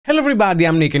Hello everybody,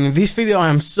 I'm Nick, and in this video I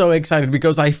am so excited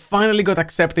because I finally got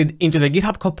accepted into the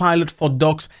GitHub Copilot for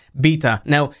Docs beta.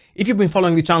 Now, if you've been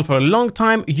following the channel for a long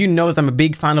time, you know that I'm a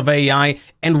big fan of AI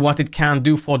and what it can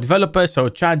do for developers. So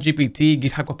ChatGPT,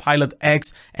 GitHub Copilot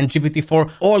X, and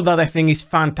GPT-4, all that I think is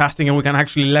fantastic and we can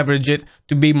actually leverage it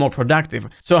to be more productive.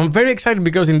 So I'm very excited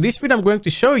because in this video I'm going to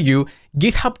show you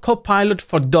GitHub Copilot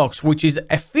for Docs, which is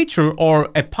a feature or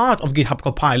a part of GitHub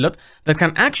Copilot that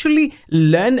can actually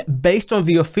learn based on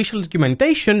the official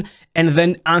documentation and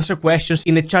then answer questions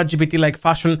in a ChatGPT-like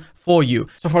fashion for you.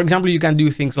 So for example, you can do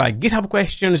things like GitHub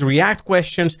questions, React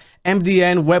questions,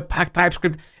 MDN, Webpack,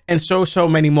 TypeScript, and so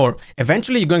many more.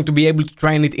 Eventually, you're going to be able to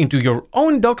train it into your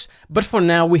own docs, but for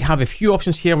now, we have a few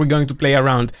options here we're going to play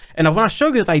around. And I want to show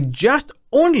you that I just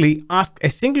only asked a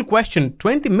single question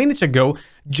 20 minutes ago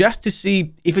just to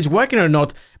see if it's working or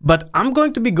not, but I'm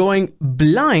going to be going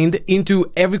blind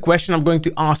into every question I'm going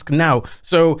to ask now.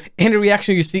 So any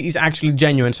reaction you see is actually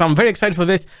genuine. So I'm very excited for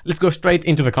this. Let's go straight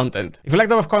into the content. If you like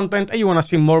that of content and you want to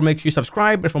see more, make sure you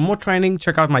subscribe. And for more training,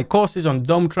 check out my courses on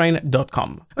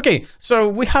dometrain.com. Okay, so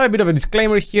we have a bit of a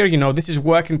disclaimer here, you know, this is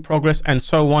work in progress and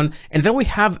so on. And then we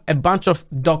have a bunch of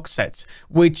doc sets,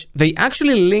 which they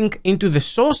actually link into the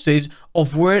sources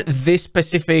of where this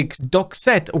specific doc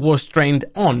set was trained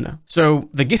on. So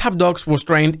the GitHub docs was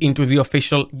trained into the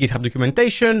official GitHub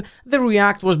documentation, the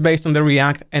React was based on the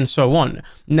React, and so on.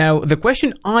 Now, the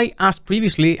question I asked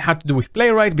previously had to do with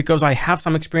Playwright because I have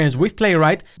some experience with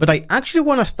Playwright, but I actually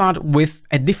want to start with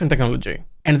a different technology.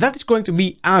 And that is going to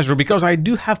be Azure, because I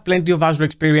do have plenty of Azure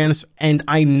experience and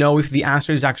I know if the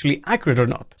answer is actually accurate or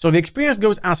not. So the experience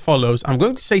goes as follows. I'm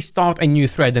going to say start a new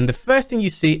thread, and the first thing you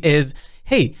see is,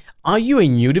 hey, are you a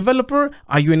new developer?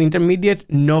 Are you an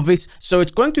intermediate, novice? So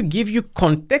it's going to give you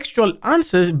contextual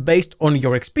answers based on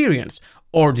your experience.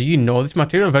 Or do you know this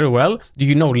material very well? Do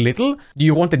you know little? Do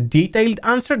you want a detailed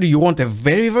answer? Do you want a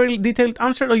very detailed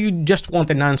answer? Or you just want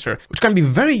an answer? Which can be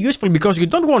very useful because you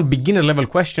don't want beginner level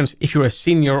questions if you're a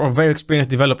senior or very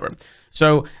experienced developer.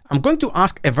 So I'm going to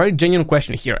ask a very genuine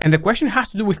question here. And the question has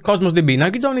to do with Cosmos DB. Now,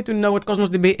 you don't need to know what Cosmos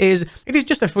DB is. It is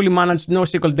just a fully managed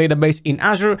NoSQL database in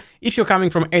Azure. If you're coming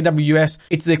from AWS,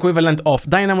 it's the equivalent of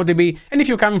DynamoDB. And if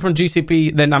you're coming from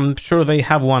GCP, then I'm sure they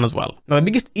have one as well. Now, the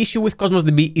biggest issue with Cosmos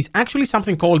DB is actually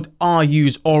something called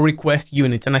RUs, or request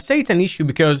units. And I say it's an issue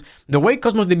because the way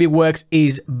Cosmos DB works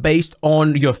is based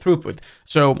on your throughput.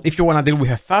 So if you want to deal with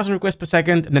 1,000 requests per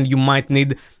second, then you might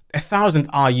need 1,000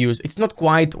 RUs. It's not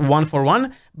quite one for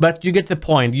one, but you get the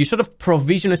point. You sort of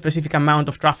provision a specific amount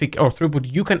of traffic or throughput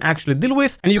you can actually deal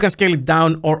with, and you can scale it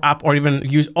down or up or even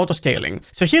use auto scaling.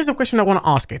 So here's the question I want to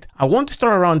ask it. I want to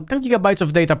store around 10 gigabytes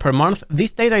of data per month.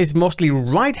 This data is mostly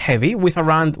write heavy with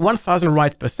around 1,000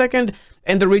 writes per second,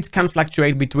 and the reads can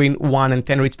fluctuate between 1 and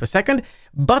 10 reads per second,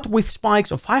 but with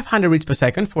spikes of 500 reads per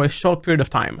second for a short period of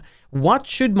time. What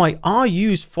should my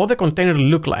RUs for the container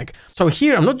look like? So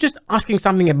here, I'm not just asking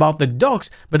something about the docs,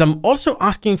 but I'm also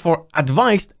asking for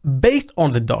advice based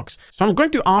on the docs. So I'm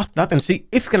going to ask that and see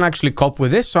if it can actually cope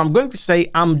with this. So I'm going to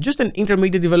say, I'm just an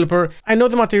intermediate developer. I know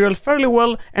the material fairly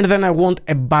well, and then I want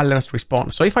a balanced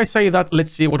response. So if I say that,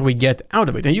 let's see what we get out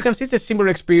of it. And you can see it's a similar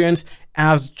experience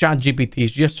as ChatGPT.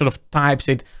 It just sort of types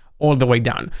it all the way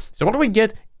down. So what we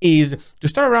get is to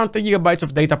store around 10 gigabytes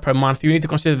of data per month, you need to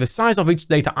consider the size of each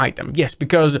data item. Yes,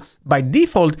 because by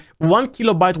default, 1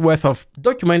 kilobyte worth of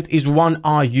document is 1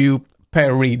 RU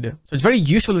per read. So it's very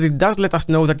useful that it does let us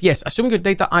know that, yes, assuming your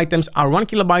data items are 1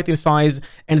 kilobyte in size,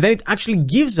 and then it actually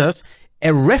gives us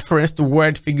a reference to where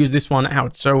it figures this one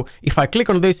out. So if I click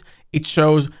on this, it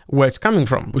shows where it's coming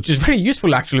from, which is very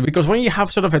useful actually, because when you have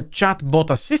sort of a chatbot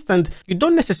assistant, you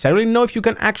don't necessarily know if you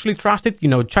can actually trust it. You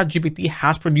know, ChatGPT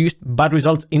has produced bad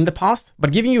results in the past,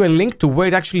 but giving you a link to where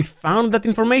it actually found that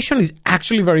information is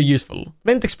actually very useful.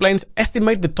 Then it explains,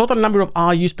 estimate the total number of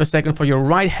RUs per second for your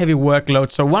write-heavy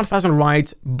workload. So 1,000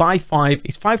 writes by 5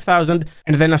 is 5,000,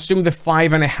 and then assume the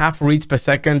 5.5 reads per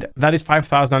second, that is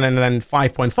 5,000, and then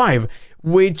 5.5.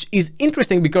 Which is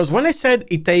interesting because when I said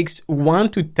it takes 1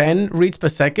 to 10 reads per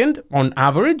second on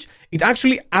average, it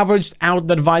actually averaged out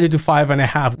that value to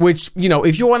 5.5, which, you know,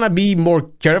 if you want to be more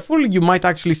careful, you might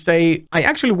actually say, I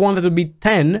actually want it to be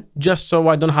 10 just so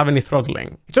I don't have any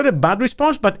throttling. It's not a bad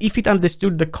response, but if it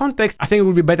understood the context, I think it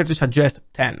would be better to suggest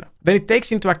 10. Then it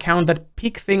takes into account that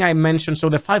peak thing I mentioned, so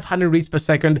the 500 reads per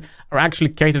second are actually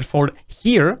catered for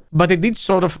here, but it did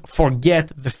sort of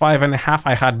forget the 5.5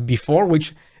 I had before,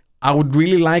 which I would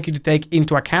really like you to take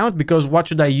into account, because what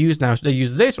should I use now? Should I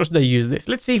use this or should I use this?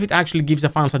 Let's see if it actually gives a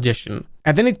fun suggestion.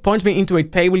 And then it points me into a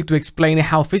table to explain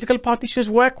how physical partitions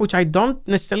work, which I don't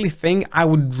necessarily think I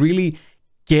would really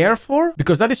care for,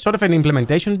 because that is sort of an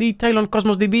implementation detail on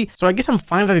Cosmos DB. So I guess I'm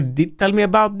fine that it did tell me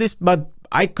about this, but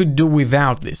I could do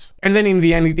without this. And then in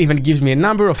the end, it even gives me a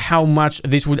number of how much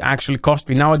this would actually cost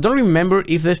me. Now, I don't remember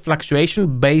if there's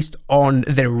fluctuation based on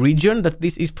the region that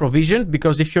this is provisioned,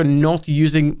 because if you're not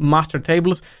using master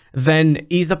tables, then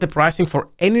is that the pricing for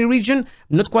any region?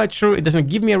 I'm not quite sure. It doesn't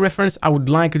give me a reference. I would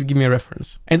like it to give me a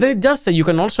reference. And then it does say you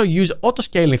can also use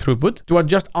auto-scaling throughput to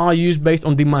adjust RUs based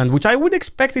on demand, which I would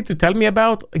expect it to tell me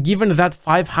about, given that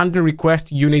 500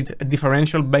 request unit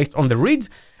differential based on the reads,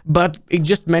 but it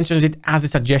just mentions it as a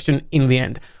suggestion in the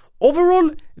end. Overall,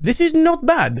 this is not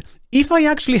bad. If I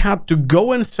actually had to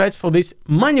go and search for this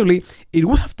manually, it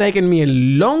would have taken me a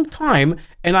long time,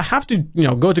 and I have to,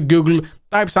 go to Google,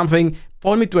 type something,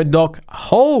 point me to a doc,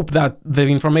 hope that the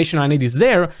information I need is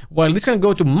there, while this can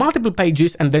go to multiple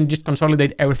pages and then just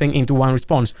consolidate everything into one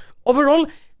response. Overall,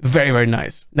 very, very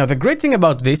nice. Now, the great thing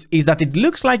about this is that it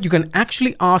looks like you can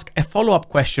actually ask a follow-up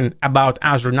question about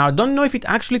Azure. Now, I don't know if it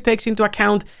actually takes into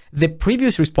account the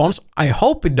previous response. I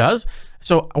hope it does.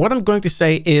 So what I'm going to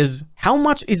say is, how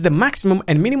much is the maximum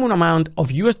and minimum amount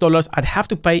of US dollars I'd have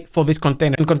to pay for this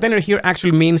container? And container here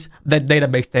actually means the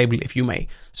database table, if you may.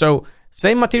 So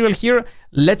same material here.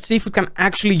 Let's see if we can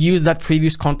actually use that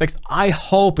previous context. I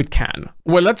hope it can.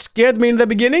 Well, that scared me in the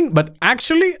beginning, but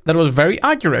actually that was very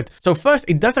accurate. So first,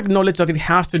 it does acknowledge that it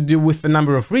has to do with the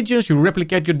number of regions you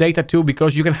replicate your data to,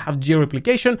 because you can have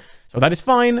geo-replication. So that is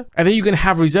fine. And then you can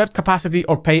have reserved capacity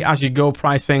or pay-as-you-go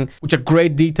pricing, which are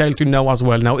great detail to know as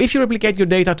well. Now, if you replicate your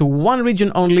data to one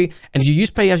region only and you use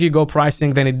pay-as-you-go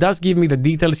pricing, then it does give me the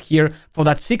details here for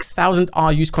that 6,000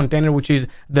 RUs container, which is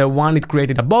the one it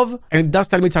created above. And it does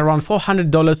tell me it's around $400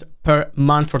 per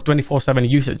month for 24/7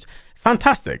 usage.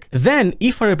 Fantastic. Then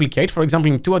if I replicate, for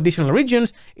example, in 2 additional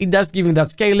regions, it does give me that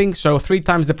scaling. So 3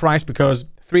 times the price because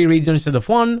 3 regions instead of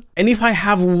 1. And if I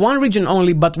have 1 region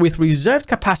only, but with reserved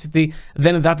capacity,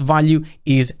 then that value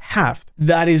is halved.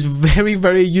 That is very,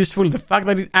 very useful. The fact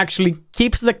that it actually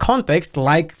keeps the context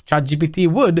like ChatGPT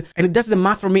would, and it does the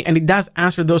math for me, and it does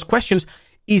answer those questions,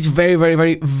 is very, very,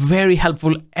 very, very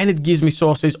helpful. And it gives me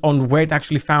sources on where it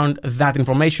actually found that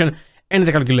information and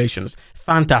the calculations.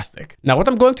 Fantastic. Now, what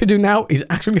I'm going to do now is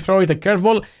actually throw it a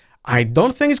curveball. I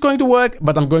don't think it's going to work,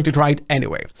 but I'm going to try it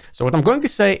anyway. So what I'm going to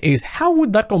say is, how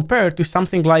would that compare to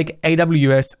something like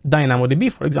AWS DynamoDB,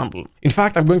 for example? In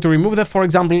fact, I'm going to remove that, for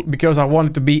example, because I want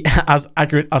it to be as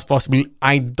accurate as possible.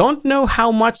 I don't know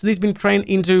how much this has been trained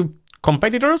into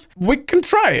competitors. We can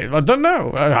try it. I don't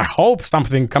know. I hope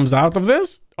something comes out of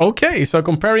this. Okay, so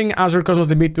comparing Azure Cosmos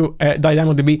DB to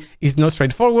DynamoDB is not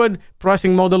straightforward.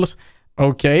 Pricing models.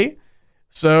 Okay,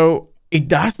 so it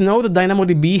does know that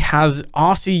DynamoDB has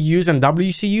RCUs and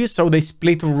WCUs, so they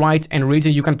split writes and reads,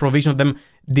 and you can provision them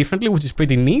differently, which is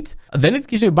pretty neat. Then it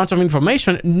gives you a bunch of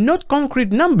information, not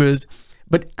concrete numbers,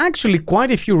 but actually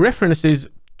quite a few references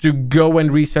to go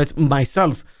and research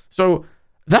myself. So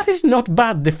that is not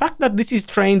bad. The fact that this is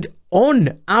trained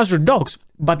on Azure Docs,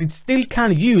 but it still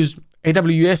can use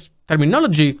AWS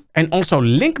terminology and also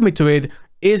link me to it,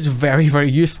 is very, very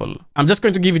useful. I'm just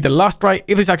going to give it the last try.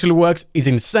 If this actually works, it's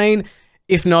insane.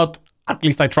 If not, at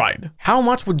least I tried. How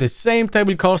much would the same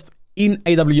table cost in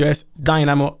AWS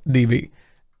DynamoDB?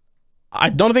 I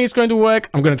don't think it's going to work.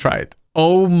 I'm going to try it.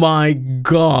 Oh my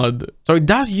God. So it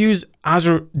does use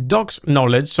Azure Docs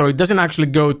knowledge. So it doesn't actually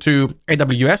go to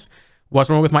AWS. What's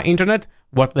wrong with my internet?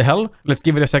 What the hell? Let's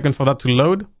give it a second for that to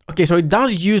load. Okay, so it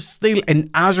does use still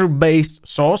an Azure-based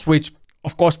source, which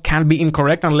of course can be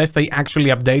incorrect unless they actually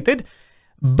update it.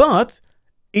 But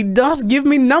it does give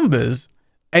me numbers.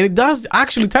 And it does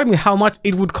actually tell me how much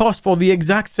it would cost for the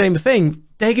exact same thing,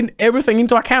 taking everything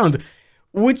into account,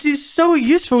 which is so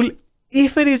useful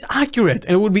if it is accurate.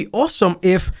 And it would be awesome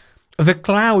if the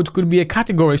cloud could be a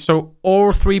category. So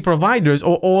all 3 providers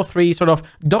or all 3 sort of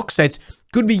doc sets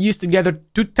could be used together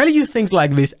to tell you things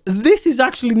like this. This is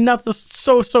actually not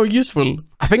so useful.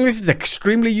 I think this is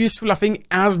extremely useful. I think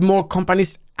as more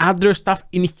companies add their stuff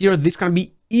in here, this can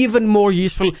be even more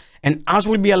useful. And as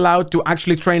we'll be allowed to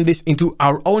actually train this into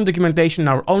our own documentation,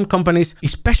 our own companies,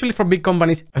 especially for big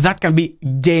companies, that can be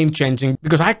game changing,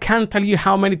 because I can't tell you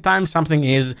how many times something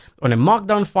is on a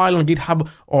markdown file on GitHub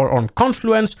or on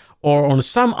Confluence or on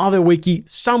some other wiki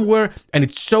somewhere, and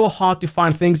it's so hard to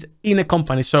find things in a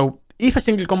company. So if a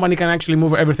single company can actually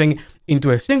move everything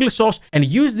into a single source and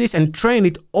use this and train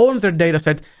it on their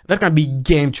dataset, that can be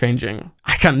game changing.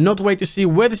 I cannot wait to see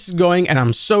where this is going, and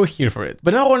I'm so here for it.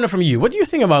 But now I want to know from you, what do you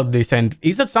think about this? And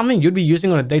is that something you'd be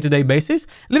using on a day-to-day basis?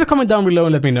 Leave a comment down below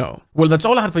and let me know. Well, that's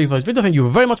all I had for you for this video. Thank you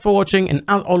very much for watching, and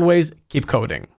as always, keep coding.